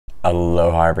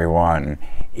Aloha everyone!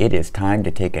 It is time to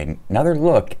take another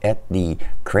look at the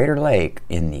crater lake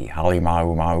in the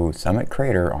Halema'uma'u summit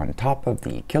crater on top of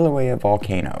the Kilauea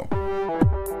Volcano.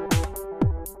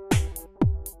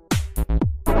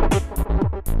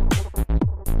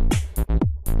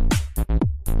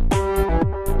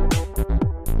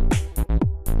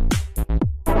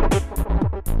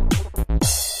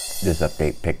 This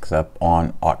update picks up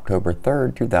on October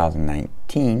 3rd,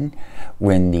 2019,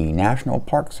 when the National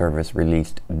Park Service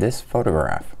released this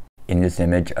photograph. In this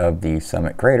image of the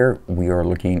summit crater, we are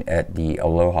looking at the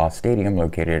Aloha Stadium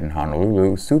located in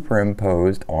Honolulu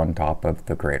superimposed on top of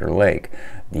the crater lake.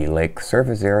 The lake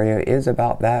surface area is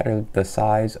about that of the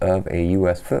size of a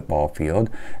U.S. football field,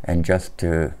 and just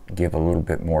to give a little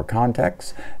bit more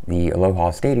context, the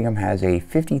Aloha Stadium has a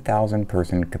 50,000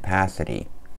 person capacity.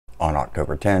 On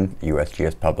October 10th,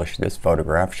 USGS published this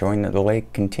photograph showing that the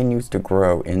lake continues to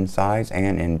grow in size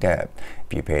and in depth.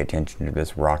 If you pay attention to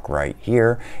this rock right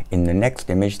here, in the next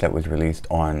image that was released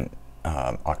on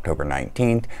October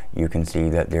 19th, you can see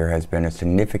that there has been a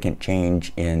significant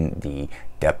change in the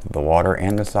depth of the water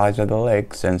and the size of the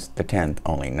lake since the 10th,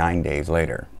 only 9 days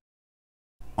later.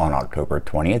 On October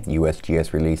 20th,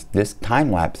 USGS released this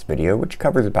time-lapse video which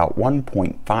covers about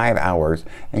 1.5 hours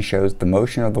and shows the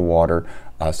motion of the water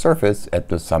surface at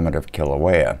the summit of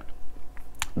Kilauea.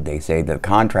 They say the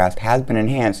contrast has been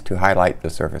enhanced to highlight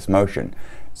the surface motion.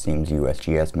 Seems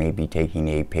USGS may be taking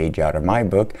a page out of my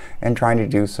book and trying to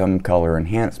do some color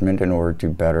enhancement in order to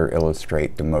better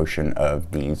illustrate the motion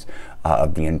of these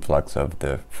of the influx of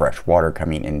the fresh water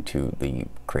coming into the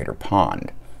crater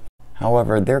pond.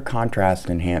 However, their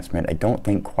contrast enhancement I don't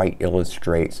think quite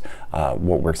illustrates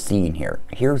what we're seeing here.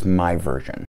 Here's my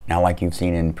version. Now, like you've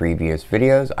seen in previous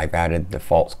videos, I've added the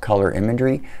false color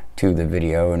imagery to the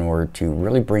video in order to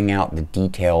really bring out the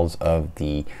details of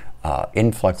the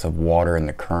influx of water and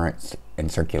the currents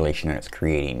and circulation that it's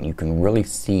creating. You can really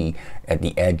see at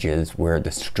the edges where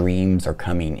the streams are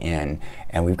coming in.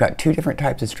 And we've got two different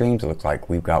types of streams, it looks like.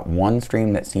 We've got one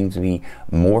stream that seems to be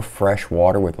more fresh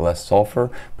water with less sulfur,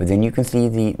 but then you can see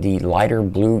the lighter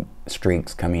blue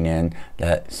streaks coming in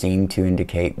that seem to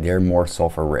indicate they're more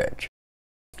sulfur rich.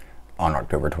 On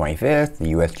October 25th,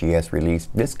 the USGS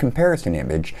released this comparison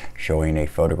image showing a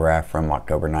photograph from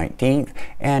October 19th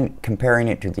and comparing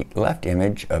it to the left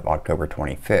image of October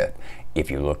 25th.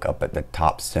 If you look up at the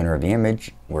top center of the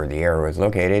image where the arrow is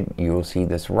located, you will see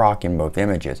this rock in both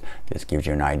images. This gives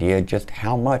you an idea just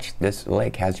how much this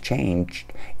lake has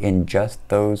changed in just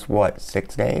those,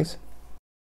 6 days?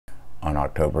 On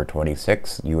October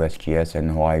 26, USGS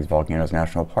and Hawaii's Volcanoes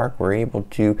National Park were able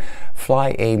to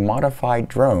fly a modified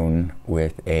drone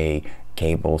with a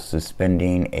cable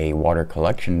suspending a water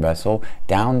collection vessel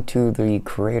down to the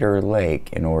crater lake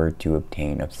in order to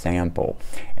obtain a sample.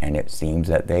 And it seems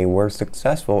that they were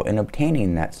successful in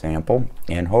obtaining that sample,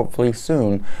 and hopefully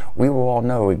soon we will all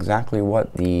know exactly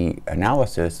what the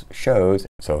analysis shows.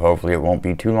 So hopefully it won't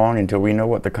be too long until we know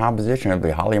what the composition of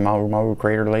the Halema'uma'u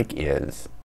crater lake is.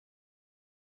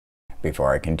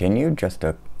 Before I continue, just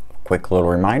a quick little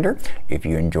reminder, if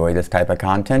you enjoy this type of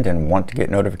content and want to get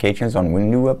notifications on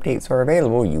when new updates are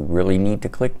available, you really need to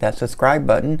click that subscribe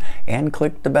button and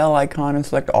click the bell icon and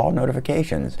select all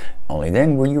notifications. Only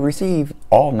then will you receive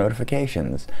all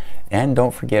notifications. And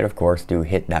don't forget, of course, to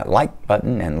hit that like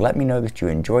button and let me know that you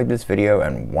enjoyed this video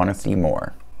and want to see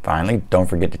more. Finally, don't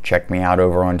forget to check me out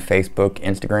over on Facebook,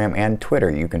 Instagram, and Twitter.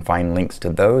 You can find links to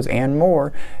those and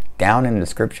more down in the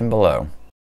description below.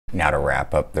 Now, to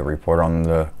wrap up the report on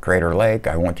the crater lake,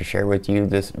 I want to share with you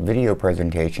this video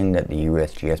presentation that the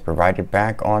USGS provided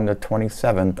back on the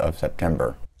 27th of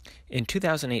September. In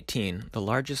 2018, the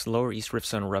largest Lower East Rift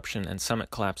Zone eruption and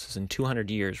summit collapses in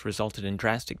 200 years resulted in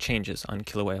drastic changes on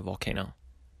Kilauea Volcano.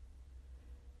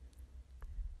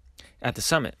 At the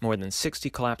summit, more than 60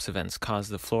 collapse events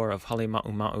caused the floor of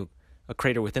Halema'uma'u, a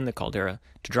crater within the caldera,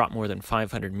 to drop more than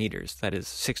 500 meters, that is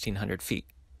 1,600 feet.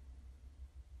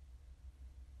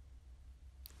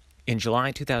 In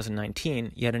July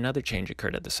 2019, yet another change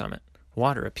occurred at the summit.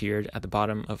 Water appeared at the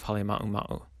bottom of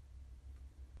Halema'uma'u.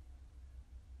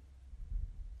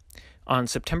 On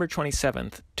September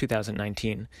 27,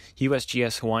 2019,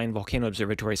 USGS Hawaiian Volcano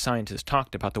Observatory scientists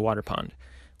talked about the water pond,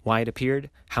 why it appeared,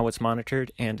 how it's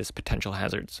monitored, and its potential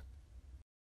hazards.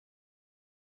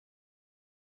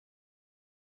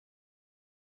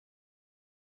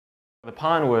 The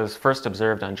pond was first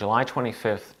observed on July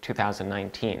 25,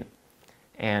 2019.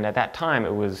 And at that time,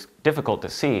 it was difficult to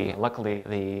see. Luckily,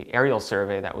 the aerial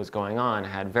survey that was going on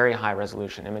had very high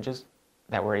resolution images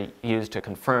that were used to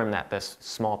confirm that this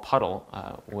small puddle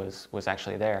was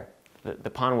actually there. The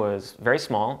pond was very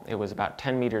small. It was about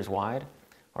 10 meters wide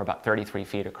or about 33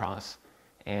 feet across,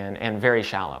 and very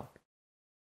shallow.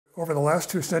 Over the last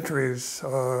 2 centuries,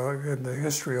 in the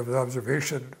history of the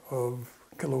observation of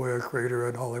Kilauea crater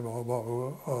and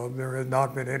Halema'uma'u, there has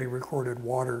not been any recorded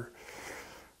water.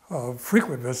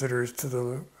 Frequent visitors to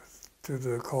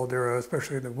the caldera,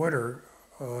 especially in the winter,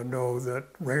 know that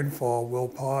rainfall will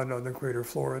pond on the crater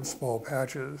floor in small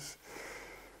patches.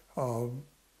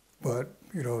 But,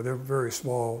 they're very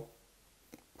small,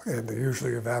 and they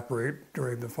usually evaporate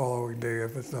during the following day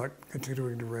if it's not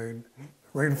continuing to rain.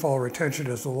 Rainfall retention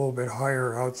is a little bit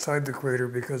higher outside the crater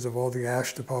because of all the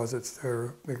ash deposits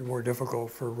there, make it more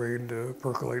difficult for rain to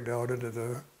percolate down into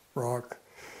the rock.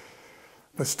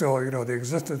 But still, the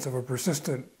existence of a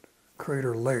persistent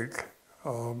crater lake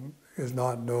is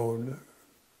not known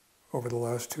over the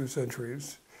last 2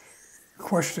 centuries.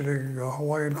 Questioning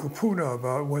Hawaiian kupuna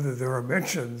about whether there are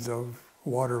mentions of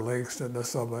water lakes in the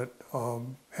summit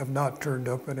have not turned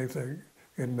up anything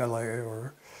in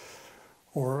Mele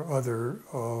or other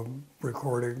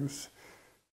recordings.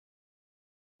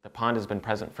 The pond has been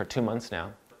present for 2 months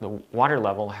now. The water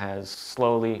level has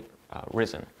slowly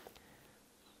risen.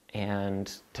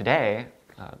 And today,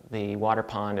 the water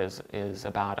pond is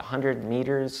about 100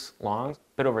 meters long, a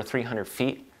bit over 300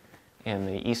 feet in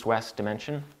the east-west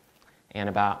dimension, and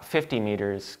about 50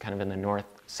 meters kind of in the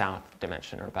north-south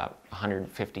dimension, or about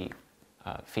 150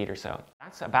 feet or so.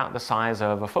 That's about the size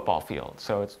of a football field,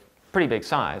 so it's pretty big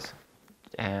size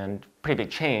and pretty big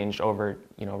change over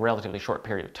a relatively short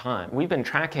period of time. We've been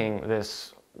tracking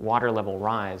this water level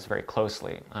rise very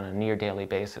closely on a near daily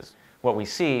basis. What we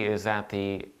see is that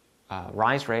the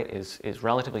rise rate is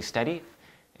relatively steady.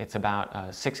 It's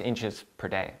about 6 inches per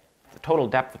day. The total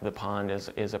depth of the pond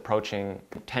is approaching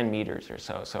 10 meters or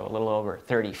so, so a little over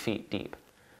 30 feet deep.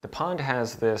 The pond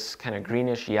has this kind of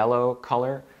greenish yellow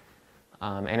color,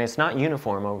 and it's not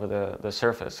uniform over the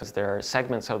surface. There are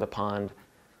segments of the pond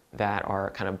that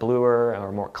are kind of bluer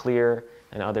or more clear,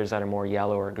 and others that are more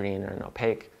yellow or green or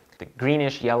opaque. The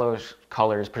greenish yellowish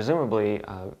color is presumably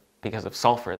because of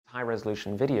sulfur.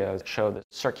 High-resolution videos show the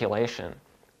circulation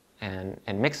and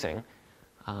mixing.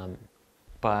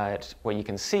 But what you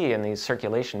can see in these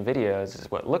circulation videos is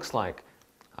what looks like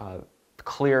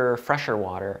clear, fresher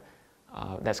water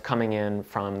that's coming in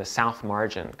from the south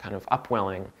margin, kind of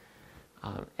upwelling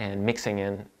and mixing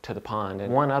into the pond.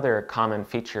 And one other common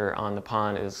feature on the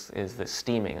pond is the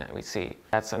steaming that we see.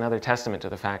 That's another testament to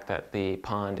the fact that the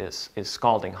pond is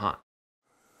scalding hot.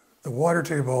 The water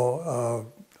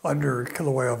table under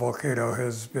Kilauea Volcano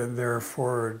has been there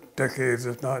for decades,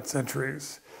 if not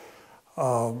centuries.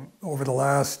 Over the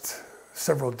last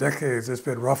several decades, it's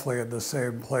been roughly in the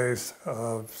same place,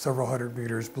 several hundred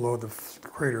meters below the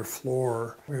crater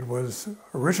floor. It was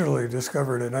originally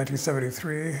discovered in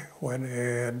 1973 when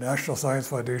a National Science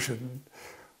Foundation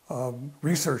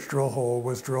research drill hole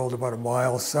was drilled about a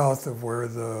mile south of where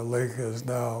the lake is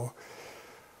now.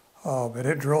 And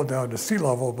it drilled down to sea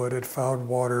level, but it found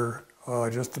water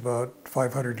just about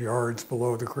 500 yards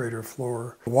below the crater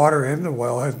floor. The water in the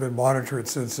well has been monitored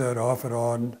since then, off and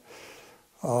on,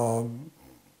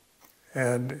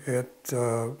 and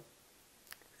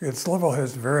its level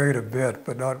has varied a bit,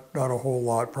 but not a whole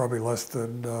lot, probably less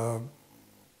than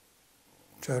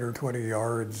 10 or 20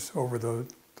 yards over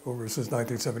since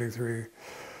 1973.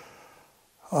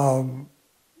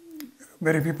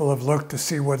 Many people have looked to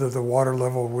see whether the water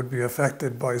level would be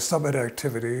affected by summit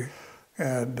activity.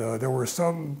 And there were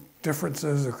some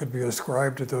differences that could be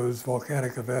ascribed to those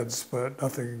volcanic events, but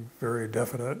nothing very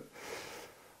definite.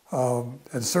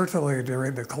 And certainly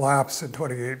during the collapse in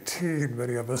 2018,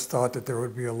 many of us thought that there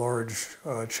would be a large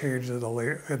change in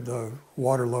the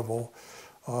water level,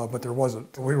 but there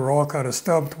wasn't. We were all kind of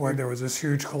stumped when there was this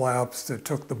huge collapse that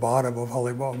took the bottom of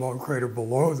Halemau'uma'u crater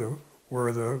below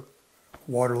where the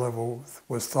water level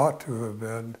was thought to have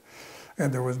been,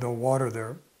 and there was no water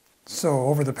there. So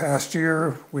over the past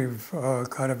year, we've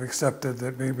kind of accepted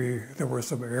that maybe there was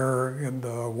some error in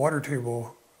the water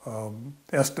table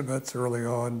estimates early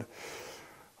on.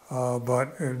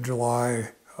 But in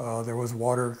July, there was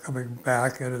water coming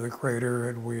back into the crater,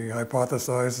 and we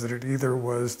hypothesized that it either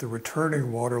was the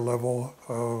returning water level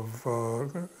of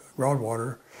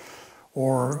groundwater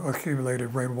or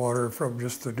accumulated rainwater from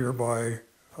just the nearby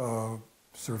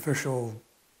superficial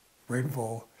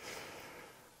rainfall.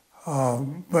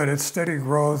 But its steady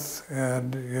growth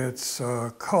and its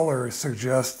color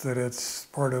suggests that it's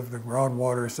part of the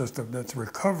groundwater system that's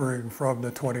recovering from the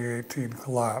 2018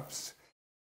 collapse.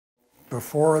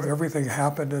 Before everything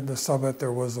happened in the summit,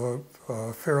 there was a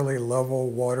fairly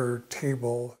level water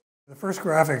table. The first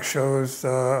graphic shows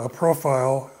a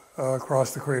profile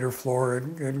across the crater floor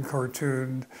in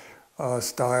cartoon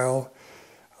style.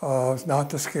 It's not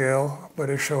to scale, but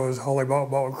it shows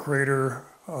Halema'uma'u crater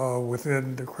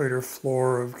within the crater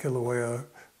floor of Kilauea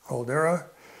caldera.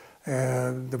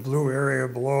 And the blue area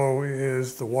below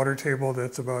is the water table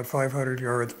that's about 500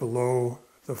 yards below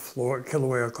the floor,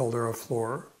 Kilauea caldera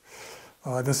floor.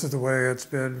 This is the way it's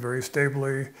been very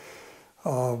stably,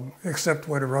 except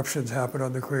when eruptions happen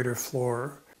on the crater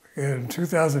floor. In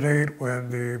 2008, when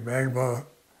the magma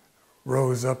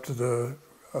rose up to the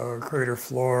crater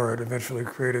floor and eventually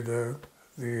created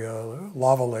the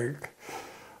lava lake,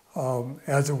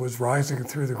 as it was rising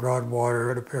through the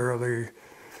groundwater, it apparently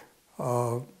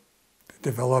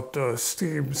developed a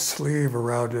steam sleeve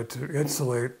around it to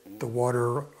insulate the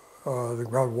water, the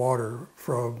groundwater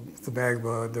from the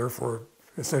magma, and therefore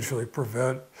essentially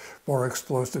prevent more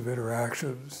explosive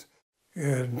interactions.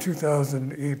 In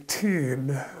 2018,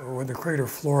 when the crater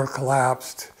floor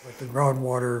collapsed, the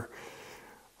groundwater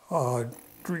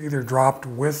either dropped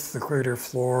with the crater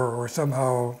floor or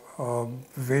somehow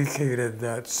vacated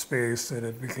that space, and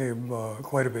it became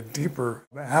quite a bit deeper.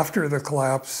 After the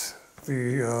collapse,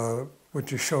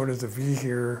 which is shown as a V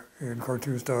here in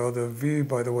cartoon style, the V,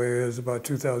 by the way, is about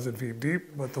 2,000 feet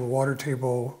deep, but the water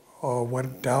table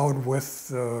went down with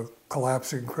the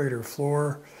collapsing crater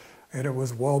floor, and it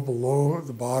was well below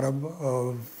the bottom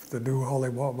of the new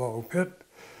Halemau'uma'u pit.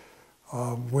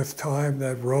 With time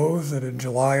that rose, and in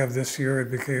July of this year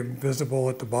it became visible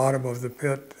at the bottom of the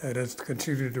pit, and has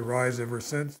continued to rise ever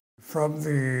since. From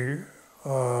the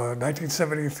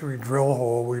 1973 drill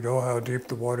hole, we know how deep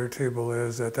the water table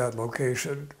is at that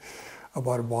location,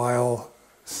 about a mile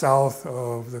south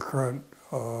of the current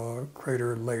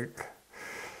crater lake.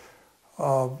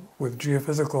 With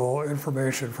geophysical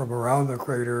information from around the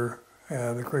crater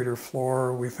and the crater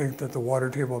floor, we think that the water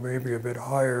table may be a bit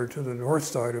higher to the north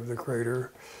side of the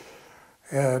crater.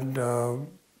 And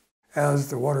as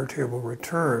the water table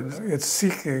returns, it's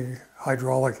seeking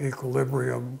hydraulic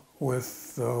equilibrium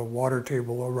with the water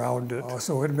table around it.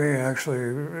 So it may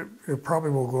actually, it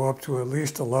probably will go up to at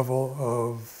least a level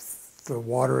of the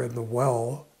water in the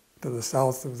well to the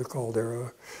south of the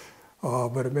caldera,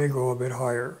 but it may go a bit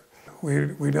higher.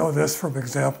 We know this from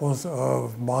examples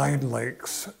of mine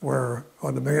lakes, where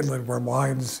on the mainland where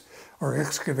mines are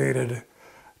excavated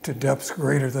to depths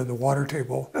greater than the water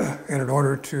table. And in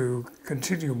order to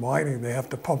continue mining, they have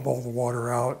to pump all the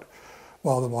water out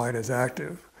while the mine is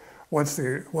active. Once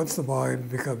the mine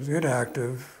becomes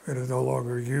inactive and is no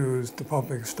longer used, the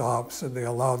pumping stops and they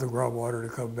allow the groundwater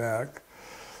to come back.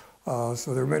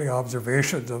 So there are many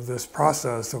observations of this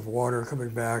process of water coming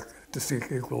back to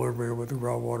seek equilibrium with the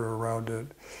groundwater around it.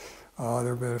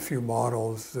 There have been a few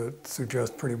models that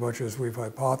suggest pretty much as we've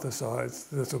hypothesized.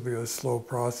 This will be a slow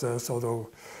process,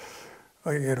 although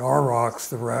in our rocks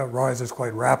the rise is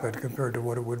quite rapid compared to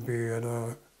what it would be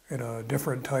in a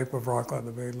different type of rock on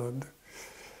the mainland.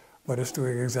 But it's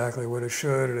doing exactly what it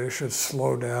should, and it should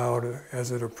slow down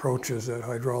as it approaches that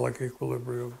hydraulic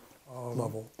equilibrium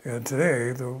level. And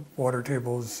today, the water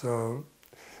tables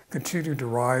continue to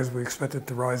rise. We expect it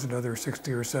to rise another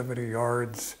 60 or 70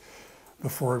 yards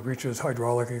before it reaches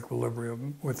hydraulic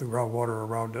equilibrium with the groundwater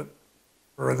around it.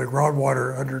 Or the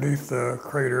groundwater underneath the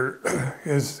crater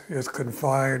is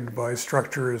confined by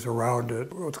structures around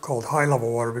it. What's called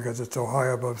high-level water, because it's so high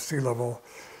above sea level,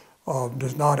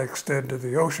 does not extend to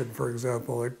the ocean, for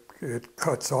example. It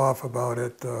cuts off about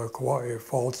at the Kauai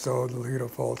fault zone, the Lihina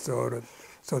fault zone.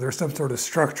 So there's some sort of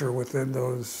structure within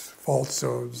those fault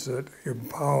zones that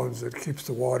impounds, that keeps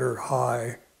the water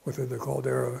high within the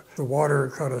caldera. The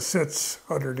water kind of sits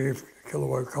underneath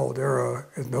Kilauea caldera,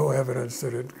 and no evidence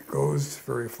that it goes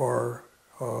very far,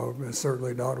 and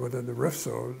certainly not within the rift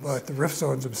zones. But the rift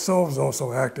zones themselves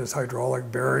also act as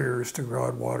hydraulic barriers to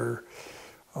groundwater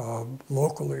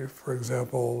locally. For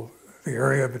example, the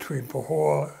area between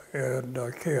Pahoa and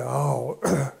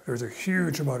Kilauea, there's a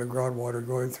huge amount of groundwater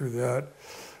going through that,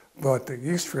 but the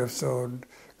east rift zone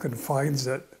confines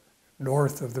it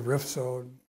north of the rift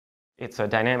zone. It's a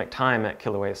dynamic time at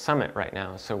Kilauea Summit right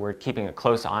now, so we're keeping a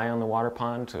close eye on the water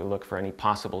pond to look for any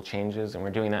possible changes, and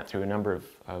we're doing that through a number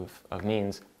of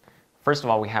means. First of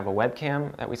all, we have a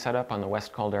webcam that we set up on the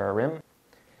West Caldera Rim.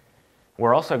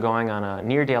 We're also going on a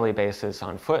near-daily basis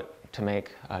on foot to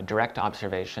make direct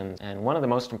observations, and one of the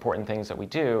most important things that we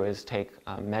do is take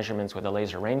measurements with a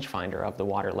laser rangefinder of the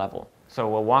water level. So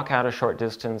we'll walk out a short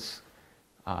distance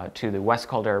to the West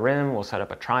Caldera Rim, we'll set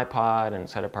up a tripod and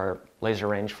set up our laser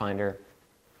rangefinder,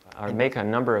 or make a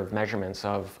number of measurements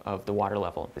of the water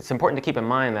level. It's important to keep in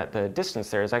mind that the distance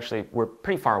there is actually, we're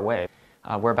pretty far away.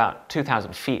 We're about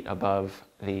 2,000 feet above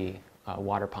the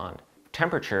water pond.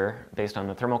 temperature, based on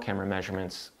the thermal camera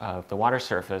measurements of the water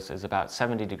surface, is about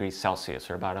 70 degrees Celsius,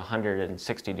 or about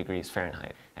 160 degrees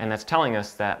Fahrenheit. And that's telling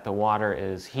us that the water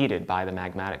is heated by the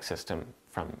magmatic system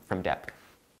from depth.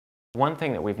 One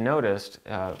thing that we've noticed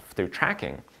through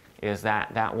tracking is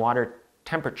that that water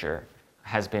temperature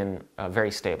has been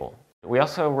very stable. We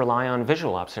also rely on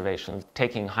visual observations,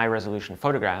 taking high-resolution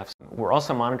photographs. We're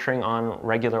also monitoring on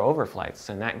regular overflights,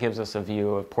 and that gives us a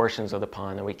view of portions of the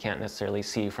pond that we can't necessarily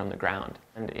see from the ground.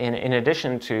 And in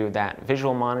addition to that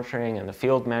visual monitoring and the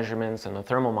field measurements and the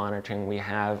thermal monitoring, we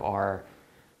have our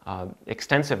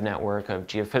extensive network of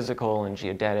geophysical and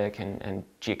geodetic and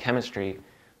geochemistry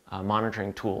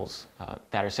monitoring tools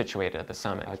that are situated at the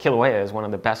summit. Kilauea is one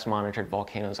of the best monitored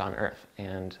volcanoes on Earth,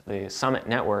 and the summit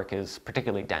network is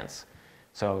particularly dense.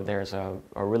 So there's a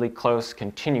really close,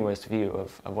 continuous view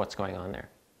of what's going on there.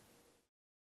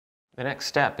 The next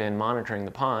step in monitoring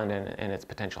the pond and its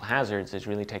potential hazards is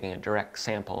really taking a direct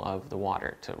sample of the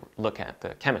water to look at the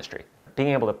chemistry. Being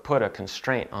able to put a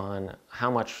constraint on how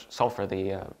much sulfur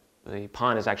the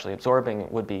pond is actually absorbing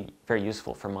would be very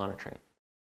useful for monitoring.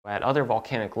 At other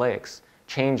volcanic lakes,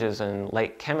 changes in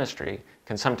lake chemistry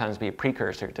can sometimes be a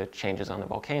precursor to changes on the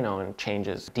volcano and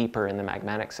changes deeper in the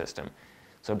magmatic system.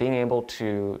 So being able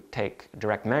to take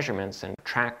direct measurements and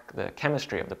track the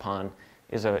chemistry of the pond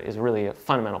is really a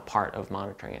fundamental part of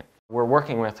monitoring it. We're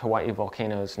working with Hawaii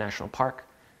Volcanoes National Park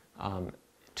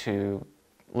to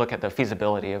look at the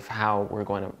feasibility of how we're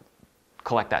going to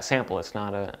collect that sample. It's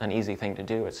not an easy thing to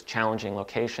do. It's a challenging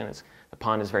location. The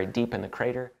pond is very deep in the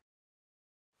crater.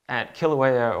 At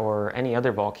Kilauea or any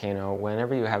other volcano,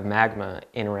 whenever you have magma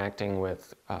interacting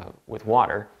with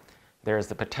water, there's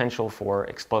the potential for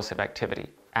explosive activity.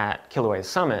 At Kilauea's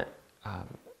summit,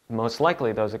 most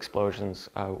likely those explosions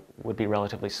would be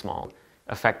relatively small,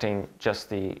 affecting just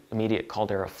the immediate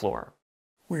caldera floor.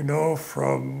 We know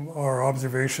from our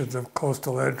observations of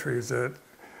coastal entries that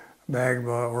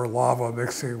magma or lava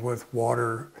mixing with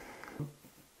water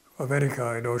of any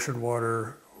kind, ocean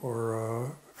water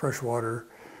or fresh water,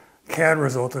 can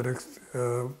result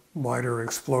in minor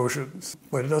explosions,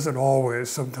 but it doesn't always.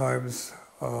 Sometimes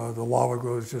the lava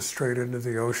goes just straight into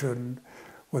the ocean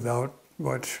without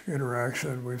much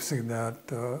interaction. We've seen that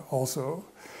also.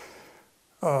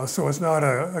 So it's not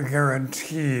a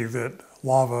guarantee that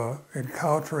lava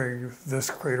encountering this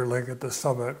crater lake at the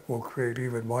summit will create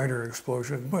even minor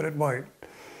explosions, but it might.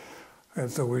 And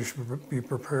so we should be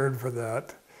prepared for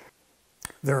that.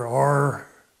 There are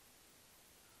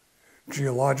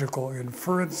geological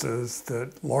inferences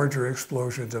that larger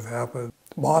explosions have happened.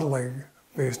 Modeling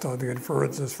based on the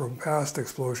inferences from past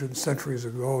explosions centuries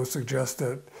ago suggests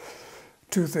that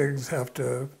two things have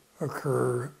to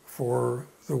occur for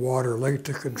the water lake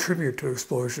to contribute to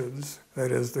explosions.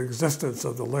 That is, the existence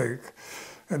of the lake.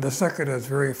 And the second is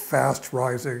very fast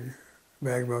rising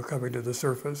magma coming to the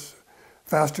surface,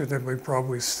 faster than we've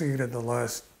probably seen in the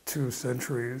last 2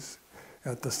 centuries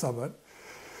at the summit.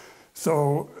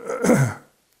 So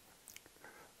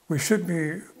we should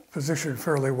be positioned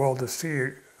fairly well to see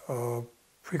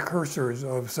precursors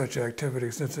of such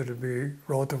activity, since it would be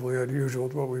relatively unusual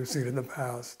to what we've seen in the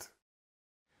past.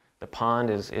 The pond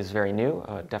is very new,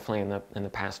 definitely in the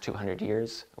past 200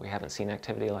 years. We haven't seen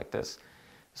activity like this.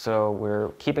 So we're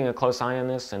keeping a close eye on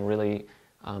this and really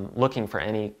looking for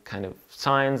any kind of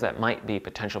signs that might be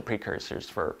potential precursors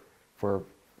for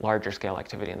larger scale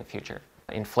activity in the future.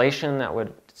 Inflation that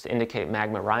would indicate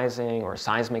magma rising, or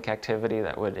seismic activity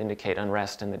that would indicate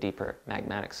unrest in the deeper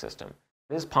magmatic system.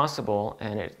 It is possible,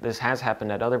 and this has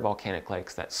happened at other volcanic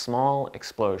lakes, that small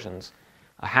explosions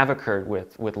have occurred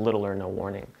with little or no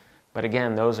warning. But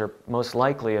again, those are most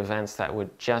likely events that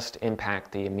would just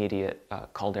impact the immediate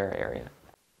caldera area.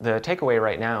 The takeaway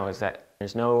right now is that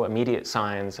there's no immediate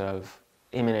signs of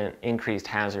imminent increased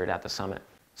hazard at the summit.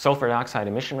 Sulfur dioxide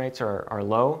emission rates are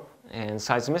low, and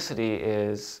seismicity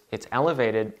it's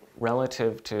elevated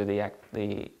relative to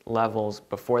the levels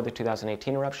before the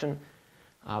 2018 eruption,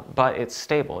 but it's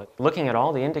stable. Looking at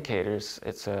all the indicators,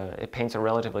 it paints a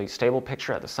relatively stable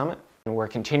picture at the summit. And we're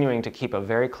continuing to keep a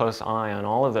very close eye on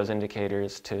all of those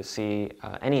indicators to see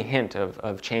any hint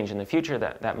of change in the future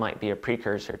that might be a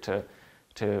precursor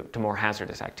to more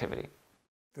hazardous activity.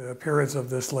 The appearance of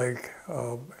this lake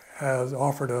has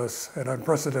offered us an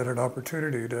unprecedented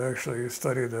opportunity to actually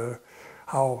study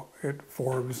how it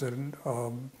forms and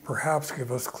perhaps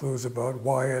give us clues about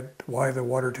why the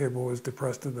water table was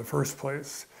depressed in the first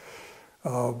place.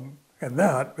 And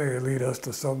that may lead us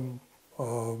to some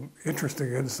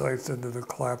interesting insights into the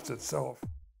collapse itself.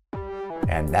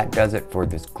 And that does it for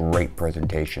this great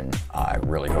presentation. I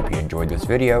really hope you enjoyed this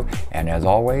video, and as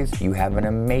always, you have an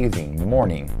amazing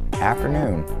morning,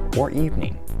 afternoon, or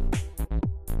evening.